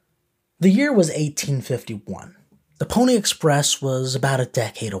The year was 1851. The Pony Express was about a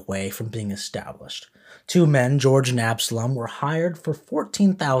decade away from being established. Two men, George and Absalom, were hired for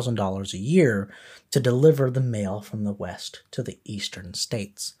 $14,000 a year to deliver the mail from the west to the eastern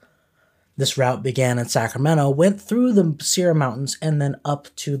states. This route began in Sacramento, went through the Sierra Mountains, and then up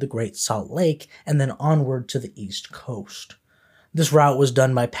to the Great Salt Lake, and then onward to the East Coast. This route was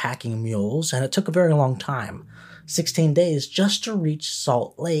done by packing mules, and it took a very long time, 16 days just to reach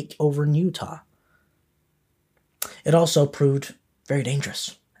Salt Lake over in Utah. It also proved very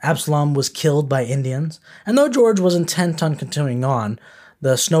dangerous. Absalom was killed by Indians, and though George was intent on continuing on,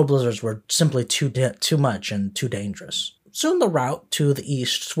 the snow blizzards were simply too much and too dangerous. Soon the route to the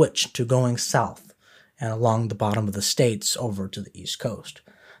east switched to going south and along the bottom of the states over to the East Coast.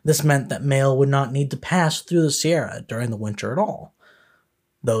 This meant that mail would not need to pass through the Sierra during the winter at all.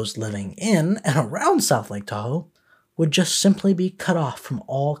 Those living in and around South Lake Tahoe would just simply be cut off from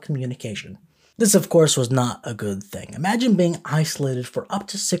all communication. This, of course, was not a good thing. Imagine being isolated for up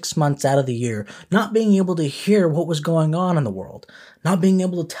to 6 months out of the year, not being able to hear what was going on in the world, not being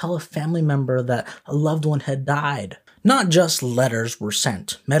able to tell a family member that a loved one had died. Not just letters were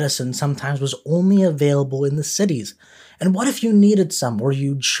sent. Medicine sometimes was only available in the cities. And what if you needed some or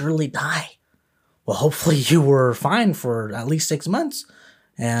you'd surely die? Well, hopefully you were fine for at least 6 months,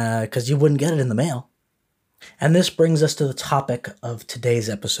 because you wouldn't get it in the mail. And this brings us to the topic of today's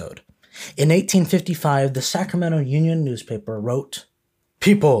episode. In 1855, the Sacramento Union newspaper wrote,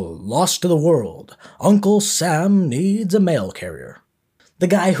 "People lost to the world. Uncle Sam needs a mail carrier." The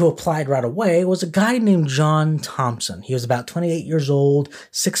guy who applied right away was a guy named John Thompson. He was about 28 years old,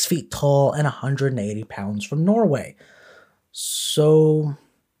 6 feet tall, and 180 pounds from Norway. So,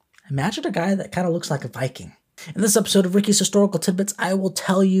 imagine a guy that kind of looks like a Viking. In this episode of Ricky's Historical Tidbits, I will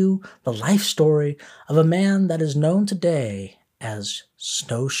tell you the life story of a man that is known today as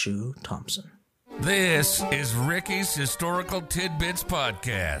Snowshoe Thompson. This is Ricky's Historical Tidbits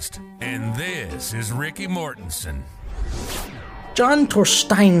Podcast, and this is Ricky Mortensen. John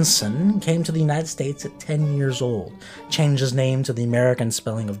Torsteinson came to the United States at 10 years old, changed his name to the American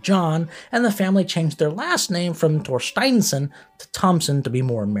spelling of John, and the family changed their last name from Torsteinson to Thompson to be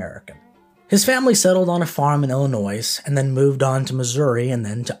more American. His family settled on a farm in Illinois, and then moved on to Missouri and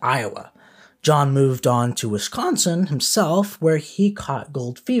then to Iowa. John moved on to Wisconsin himself, where he caught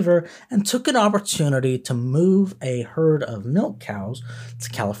gold fever and took an opportunity to move a herd of milk cows to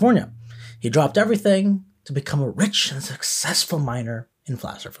California. He dropped everything to become a rich and successful miner in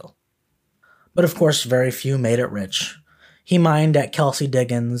Placerville. But of course, very few made it rich. He mined at Kelsey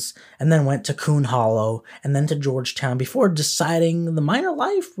Diggins, and then went to Coon Hollow, and then to Georgetown before deciding the miner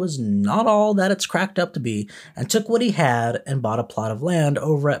life was not all that it's cracked up to be, and took what he had and bought a plot of land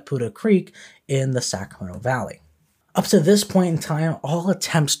over at Puda Creek in the Sacramento Valley. Up to this point in time, all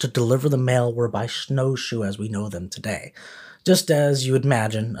attempts to deliver the mail were by snowshoe as we know them today. Just as you would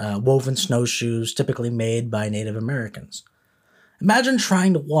imagine, woven snowshoes typically made by Native Americans. Imagine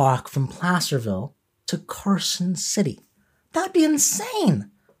trying to walk from Placerville to Carson City. That'd be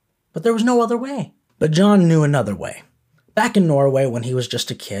insane! But there was no other way. But John knew another way. Back in Norway when he was just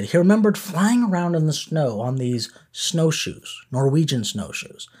a kid, he remembered flying around in the snow on these snowshoes, Norwegian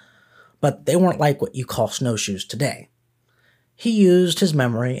snowshoes. But they weren't like what you call snowshoes today. He used his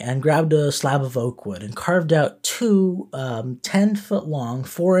memory and grabbed a slab of oak wood and carved out two 10-foot-long,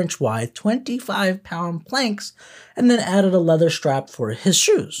 4-inch wide, 25-pound planks, and then added a leather strap for his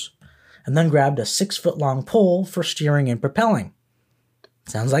shoes, and then grabbed a 6-foot-long pole for steering and propelling.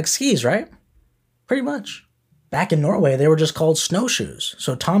 Sounds like skis, right? Pretty much. Back in Norway, they were just called snowshoes,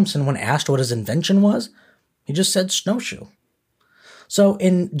 so Thompson, when asked what his invention was, he just said snowshoe. So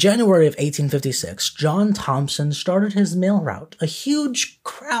in January of 1856, John Thompson started his mail route. A huge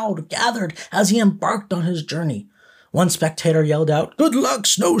crowd gathered as he embarked on his journey. One spectator yelled out, "Good luck,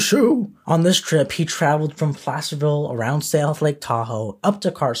 Snowshoe!" On this trip, he traveled from Placerville around South Lake Tahoe up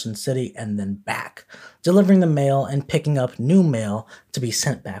to Carson City and then back, delivering the mail and picking up new mail to be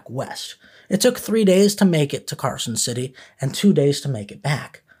sent back west. It took 3 days to make it to Carson City and 2 days to make it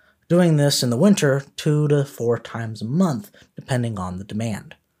back. Doing this in the winter 2 to 4 times a month, depending on the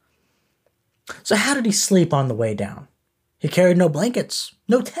demand. So how did he sleep on the way down? He carried no blankets,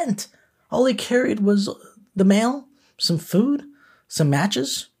 no tent. All he carried was the mail, some food, some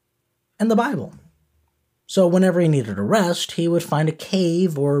matches, and the Bible. So whenever he needed a rest, he would find a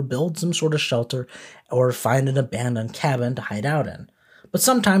cave or build some sort of shelter or find an abandoned cabin to hide out in. But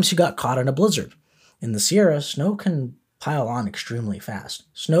sometimes he got caught in a blizzard. In the Sierra, snow can pile on extremely fast.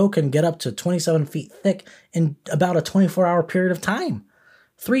 Snow can get up to 27 feet thick in about a 24-hour period of time.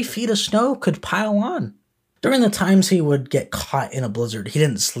 3 feet of snow could pile on. During the times he would get caught in a blizzard, he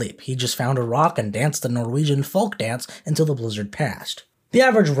didn't sleep. He just found a rock and danced the Norwegian folk dance until the blizzard passed. The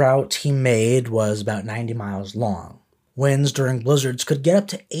average route he made was about 90 miles long. Winds during blizzards could get up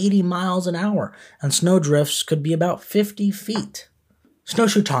to 80 miles an hour, and snowdrifts could be about 50 feet.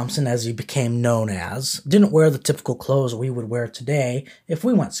 Snowshoe Thompson, as he became known as, didn't wear the typical clothes we would wear today if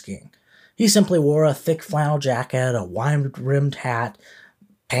we went skiing. He simply wore a thick flannel jacket, a wide-rimmed hat,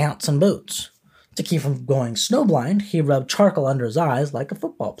 pants, and boots. To keep from going snowblind, he rubbed charcoal under his eyes like a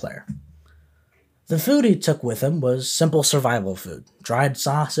football player. The food he took with him was simple survival food: dried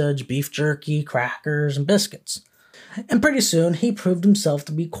sausage, beef jerky, crackers, and biscuits. And pretty soon, he proved himself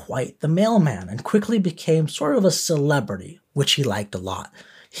to be quite the mailman and quickly became sort of a celebrity, which he liked a lot.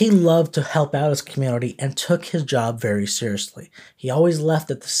 He loved to help out his community and took his job very seriously. He always left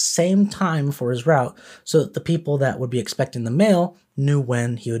at the same time for his route so that the people that would be expecting the mail knew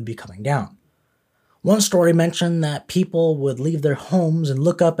when he would be coming down. One story mentioned that people would leave their homes and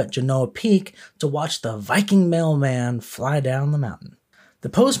look up at Genoa Peak to watch the Viking mailman fly down the mountain. The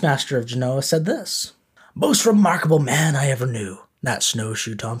postmaster of Genoa said this: "Most remarkable man I ever knew, that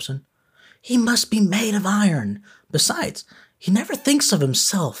Snowshoe Thompson. He must be made of iron. Besides, he never thinks of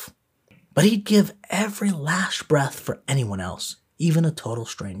himself, but he'd give every last breath for anyone else, even a total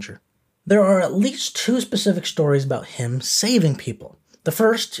stranger." There are at least 2 specific stories about him saving people. The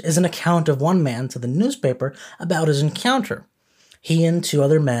first is an account of one man to the newspaper about his encounter. He and 2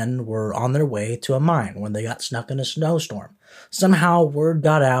 other men were on their way to a mine when they got stuck in a snowstorm. Somehow word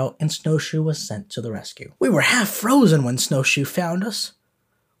got out and Snowshoe was sent to the rescue. "We were half frozen when Snowshoe found us.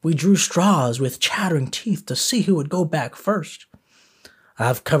 We drew straws with chattering teeth to see who would go back first.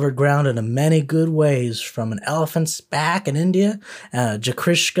 I've covered ground in many good ways, from an elephant's back in India, a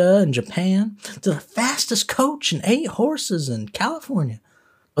Jakrishka in Japan, to the fastest coach and 8 horses in California.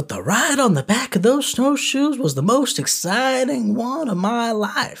 But the ride on the back of those snowshoes was the most exciting one of my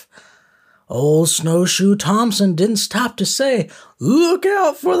life. Old Snowshoe Thompson didn't stop to say, 'Look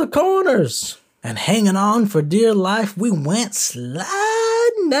out for the corners!' And hanging on for dear life, we went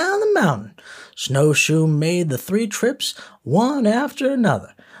sliding down the mountain. Snowshoe made the 3 trips, one after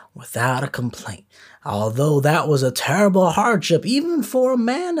another, without a complaint, although that was a terrible hardship even for a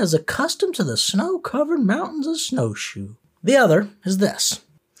man as accustomed to the snow-covered mountains of Snowshoe." The other is this.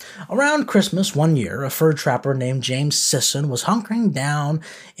 Around Christmas one year, a fur trapper named James Sisson was hunkering down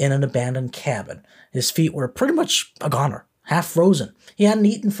in an abandoned cabin. His feet were pretty much a goner, half frozen. He hadn't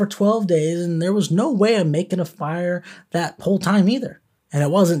eaten for 12 days, and there was no way of making a fire that whole time either. And it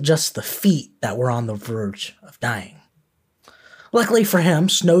wasn't just the feet that were on the verge of dying. Luckily for him,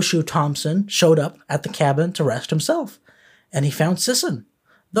 Snowshoe Thompson showed up at the cabin to rest himself, and he found Sisson.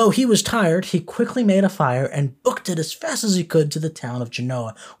 Though he was tired, he quickly made a fire and booked it as fast as he could to the town of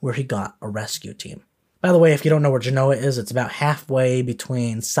Genoa, where he got a rescue team. By the way, if you don't know where Genoa is, it's about halfway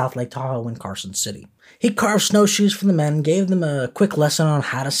between South Lake Tahoe and Carson City. He carved snowshoes for the men, gave them a quick lesson on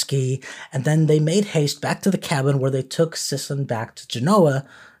how to ski, and then they made haste back to the cabin where they took Sisson back to Genoa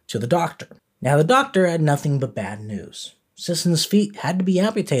to the doctor. Now, the doctor had nothing but bad news. Sisson's feet had to be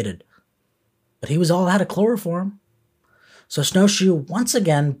amputated, but he was all out of chloroform. So Snowshoe once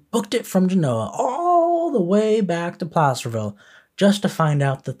again booked it from Genoa all the way back to Placerville just to find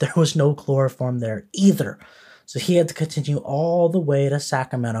out that there was no chloroform there either. So he had to continue all the way to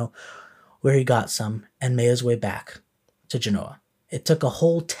Sacramento, where he got some and made his way back to Genoa. It took a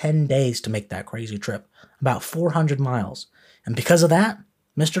whole 10 days to make that crazy trip, about 400 miles. And because of that,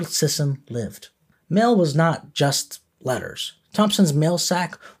 Mr. Sisson lived. Mail was not just letters. Thompson's mail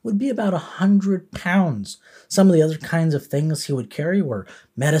sack would be about 100 pounds. Some of the other kinds of things he would carry were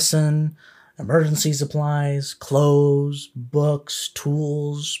medicine, emergency supplies, clothes, books,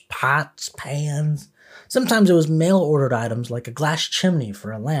 tools, pots, pans. Sometimes it was mail-ordered items like a glass chimney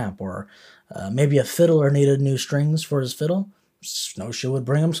for a lamp, or maybe a fiddler needed new strings for his fiddle. Snowshoe would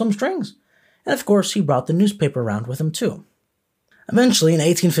bring him some strings. And of course, he brought the newspaper around with him too. Eventually, in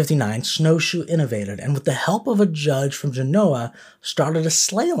 1859, Snowshoe innovated, and with the help of a judge from Genoa, started a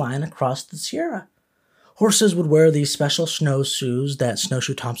sleigh line across the Sierra. Horses would wear these special snowshoes that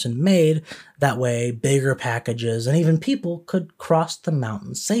Snowshoe Thompson made. That way, bigger packages and even people could cross the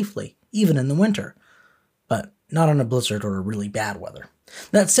mountains safely, even in the winter. But not in a blizzard or really bad weather.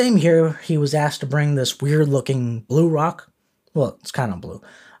 That same year, he was asked to bring this weird-looking blue rock, well, it's kind of blue,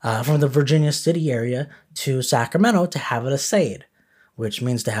 from the Virginia City area to Sacramento to have it assayed, which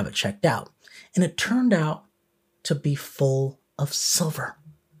means to have it checked out. And it turned out to be full of silver.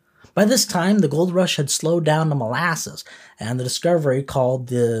 By this time, the gold rush had slowed down to molasses, and the discovery, called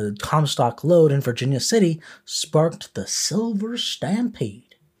the Comstock Lode in Virginia City, sparked the Silver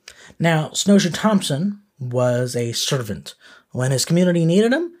Stampede. Now, Snowshoe Thompson was a servant. When his community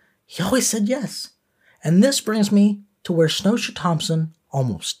needed him, he always said yes. And this brings me to where Snowshoe Thompson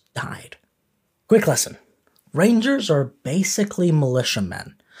almost died. Quick lesson. Rangers are basically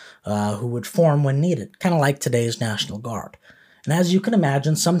militiamen who would form when needed, kind of like today's National Guard. And as you can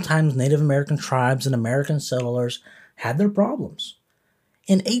imagine, sometimes Native American tribes and American settlers had their problems.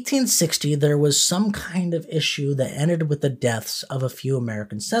 In 1860, there was some kind of issue that ended with the deaths of a few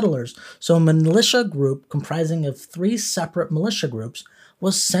American settlers, so a militia group comprising of 3 separate militia groups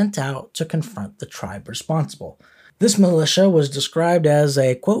was sent out to confront the tribe responsible. This militia was described as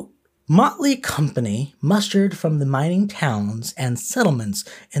a, quote, motley company mustered from the mining towns and settlements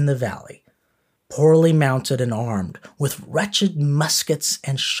in the valley, poorly mounted and armed, with wretched muskets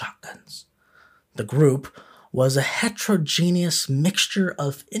and shotguns. The group was a heterogeneous mixture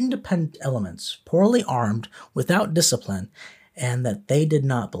of independent elements, poorly armed, without discipline, and that they did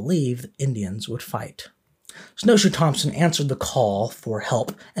not believe the Indians would fight. Snowshoe Thompson answered the call for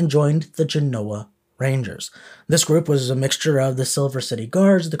help and joined the Genoa Rangers. This group was a mixture of the Silver City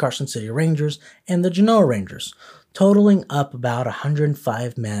Guards, the Carson City Rangers, and the Genoa Rangers, totaling up about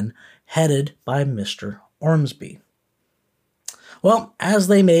 105 men, headed by Mr. Ormsby. Well, as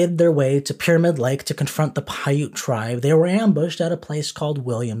they made their way to Pyramid Lake to confront the Paiute tribe, they were ambushed at a place called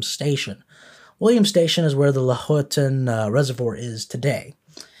Williams Station. Williams Station is where the Lahontan Reservoir is today.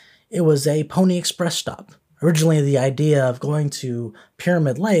 It was a Pony Express stop. Originally, the idea of going to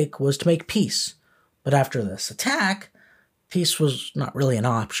Pyramid Lake was to make peace, but after this attack, peace was not really an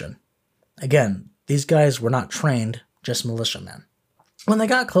option. Again, these guys were not trained, just militiamen. When they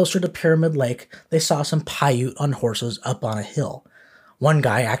got closer to Pyramid Lake, they saw some Paiute on horses up on a hill. One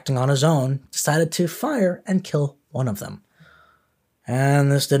guy, acting on his own, decided to fire and kill one of them.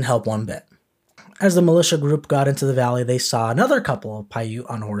 And this didn't help one bit. As the militia group got into the valley, they saw another couple of Paiute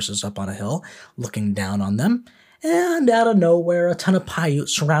on horses up on a hill, looking down on them, and out of nowhere, a ton of Paiute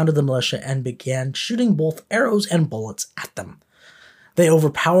surrounded the militia and began shooting both arrows and bullets at them. They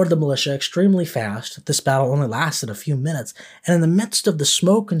overpowered the militia extremely fast. This battle only lasted a few minutes, and in the midst of the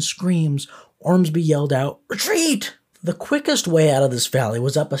smoke and screams, Ormsby yelled out, "Retreat!" The quickest way out of this valley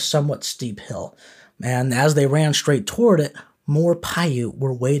was up a somewhat steep hill, and as they ran straight toward it, more Paiute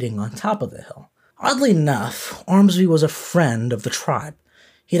were waiting on top of the hill. Oddly enough, Ormsby was a friend of the tribe.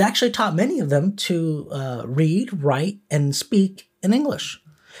 He'd actually taught many of them to read, write, and speak in English.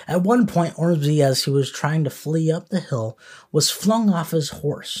 At one point, Ormsby, as he was trying to flee up the hill, was flung off his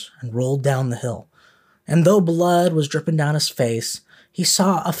horse and rolled down the hill. And though blood was dripping down his face, he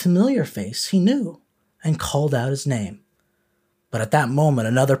saw a familiar face he knew and called out his name. But at that moment,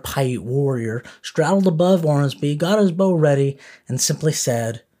 another Paiute warrior straddled above Ormsby, got his bow ready, and simply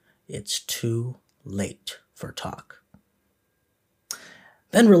said, "It's too late for talk."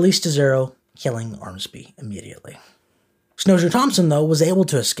 Then released his arrow, killing Ormsby immediately. Snowshoe Thompson, though, was able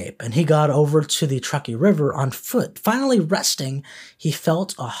to escape, and he got over to the Truckee River on foot. Finally resting, he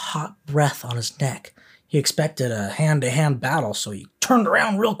felt a hot breath on his neck. He expected a hand-to-hand battle, so he turned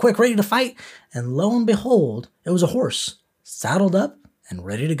around real quick, ready to fight, and lo and behold, it was a horse, saddled up and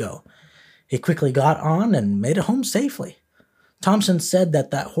ready to go. He quickly got on and made it home safely. Thompson said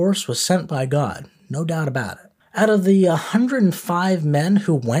that horse was sent by God, no doubt about it. Out of the 105 men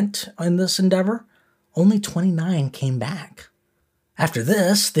who went in this endeavor, only 29 came back. After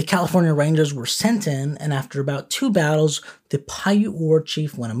this, the California Rangers were sent in, and after about 2 battles, the Paiute war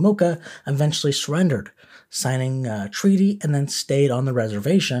chief Winnemucca eventually surrendered, signing a treaty and then stayed on the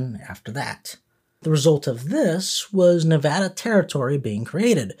reservation after that. The result of this was Nevada Territory being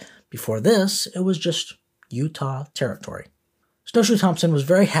created. Before this, it was just Utah Territory. Snowshoe Thompson was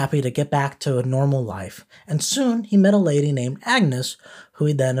very happy to get back to a normal life, and soon he met a lady named Agnes, who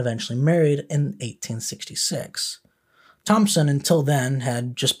he then eventually married in 1866. Thompson, until then,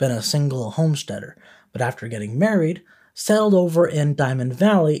 had just been a single homesteader, but after getting married, settled over in Diamond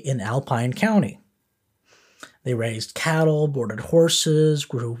Valley in Alpine County. They raised cattle, boarded horses,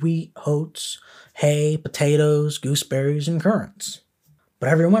 grew wheat, oats, hay, potatoes, gooseberries, and currants. But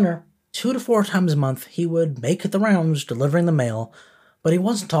every winter, 2 to 4 times a month, he would make the rounds delivering the mail, but he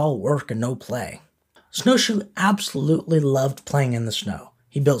wasn't all work and no play. Snowshoe absolutely loved playing in the snow.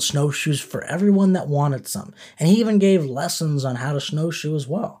 He built snowshoes for everyone that wanted some, and he even gave lessons on how to snowshoe as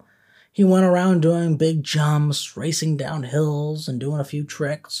well. He went around doing big jumps, racing down hills, and doing a few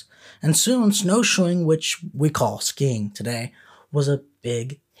tricks, and soon snowshoeing, which we call skiing today, was a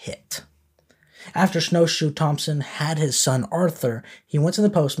big hit. After Snowshoe Thompson had his son Arthur, he went to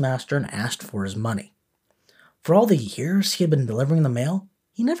the postmaster and asked for his money. For all the years he had been delivering the mail,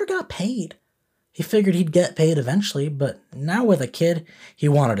 he never got paid. He figured he'd get paid eventually, but now with a kid, he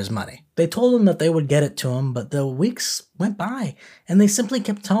wanted his money. They told him that they would get it to him, but the weeks went by, and they simply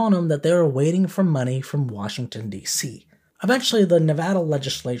kept telling him that they were waiting for money from Washington, D.C. Eventually, the Nevada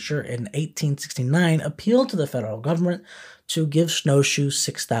legislature in 1869 appealed to the federal government to give Snowshoe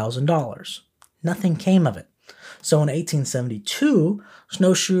 $6,000. Nothing came of it. So in 1872,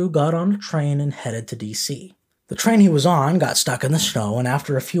 Snowshoe got on a train and headed to D.C. The train he was on got stuck in the snow, and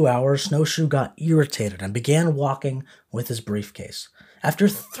after a few hours, Snowshoe got irritated and began walking with his briefcase. After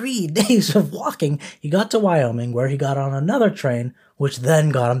 3 days of walking, he got to Wyoming, where he got on another train, which then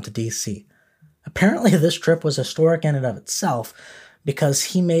got him to D.C. Apparently, this trip was historic in and of itself, because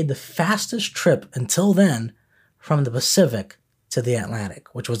he made the fastest trip until then from the Pacific to the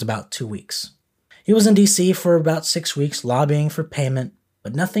Atlantic, which was about 2 weeks. He was in D.C. for about 6 weeks, lobbying for payment,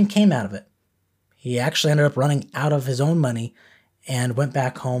 but nothing came out of it. He actually ended up running out of his own money and went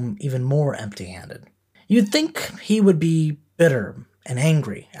back home even more empty-handed. You'd think he would be bitter and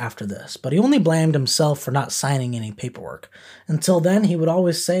angry after this, but he only blamed himself for not signing any paperwork. Until then, he would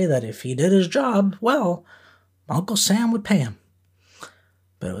always say that if he did his job, well, Uncle Sam would pay him.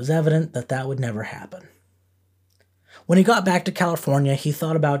 But it was evident that that would never happen. When he got back to California, he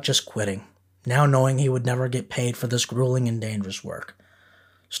thought about just quitting, now knowing he would never get paid for this grueling and dangerous work.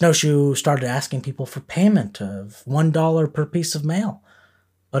 Snowshoe started asking people for payment of $1 per piece of mail,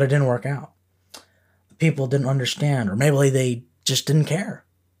 but it didn't work out. The people didn't understand, or maybe they just didn't care.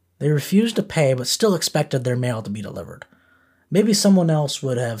 They refused to pay, but still expected their mail to be delivered. Maybe someone else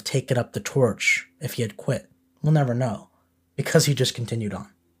would have taken up the torch if he had quit. We'll never know, because he just continued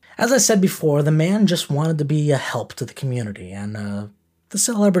on. As I said before, the man just wanted to be a help to the community, and the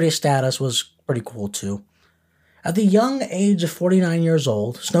celebrity status was pretty cool too. At the young age of 49 years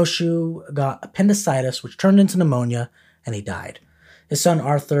old, Snowshoe got appendicitis, which turned into pneumonia, and he died. His son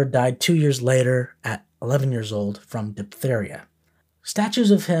Arthur died 2 years later at 11 years old from diphtheria. Statues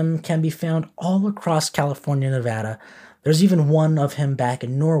of him can be found all across California and Nevada. There's even one of him back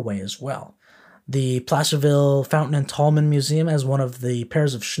in Norway as well. The Placerville Fountain and Tallman Museum has one of the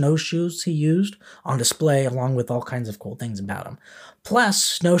pairs of snowshoes he used on display, along with all kinds of cool things about him. Plus,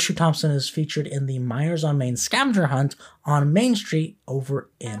 Snowshoe Thompson is featured in the Myers on Main scavenger hunt on Main Street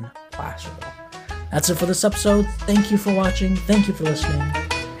over in Placerville. That's it for this episode. Thank you for watching. Thank you for listening.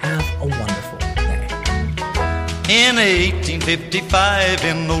 Have a wonderful day. In 1855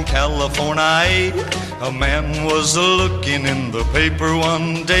 in old California, a man was a-looking in the paper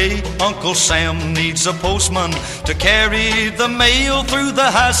one day. Uncle Sam needs a postman to carry the mail through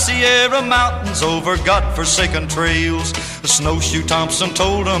the high Sierra Mountains over God-forsaken trails. Snowshoe Thompson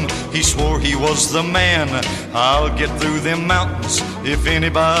told him, he swore he was the man. I'll get through them mountains if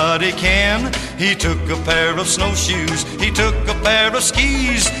anybody can. He took a pair of snowshoes, he took a pair of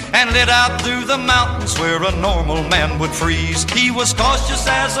skis, and lit out through the mountains where a normal man would freeze. He was cautious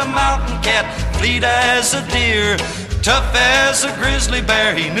as a mountain cat, fleet as a deer, tough as a grizzly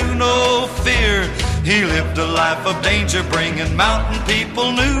bear, he knew no fear. He lived a life of danger, bringing mountain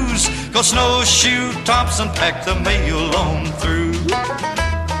people news, 'cause Snowshoe Thompson packed the mail on through.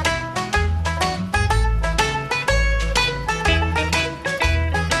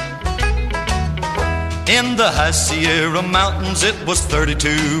 In the high Sierra Mountains it was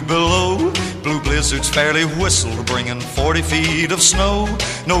 32 below. Blue blizzards fairly whistled, bringing 40 feet of snow.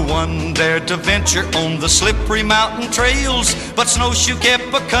 No one dared to venture on the slippery mountain trails, but Snowshoe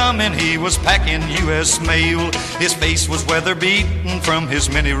kept a-comin', he was packing U.S. mail. His face was weather-beaten from his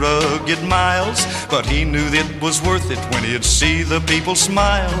many rugged miles, but he knew that it was worth it when he'd see the people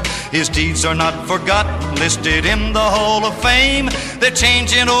smile. His deeds are not forgotten, listed in the Hall of Fame. They're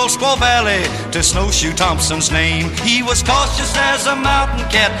changing old Squaw Valley to Snowshoe Thompson's name. He was cautious as a mountain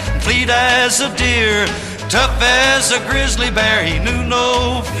cat, fleet as a deer, tough as a grizzly bear, he knew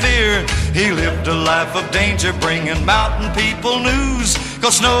no fear. He lived a life of danger, bringing mountain people news,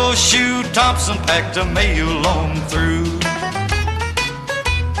 'cause Snowshoe Thompson packed a mail on through.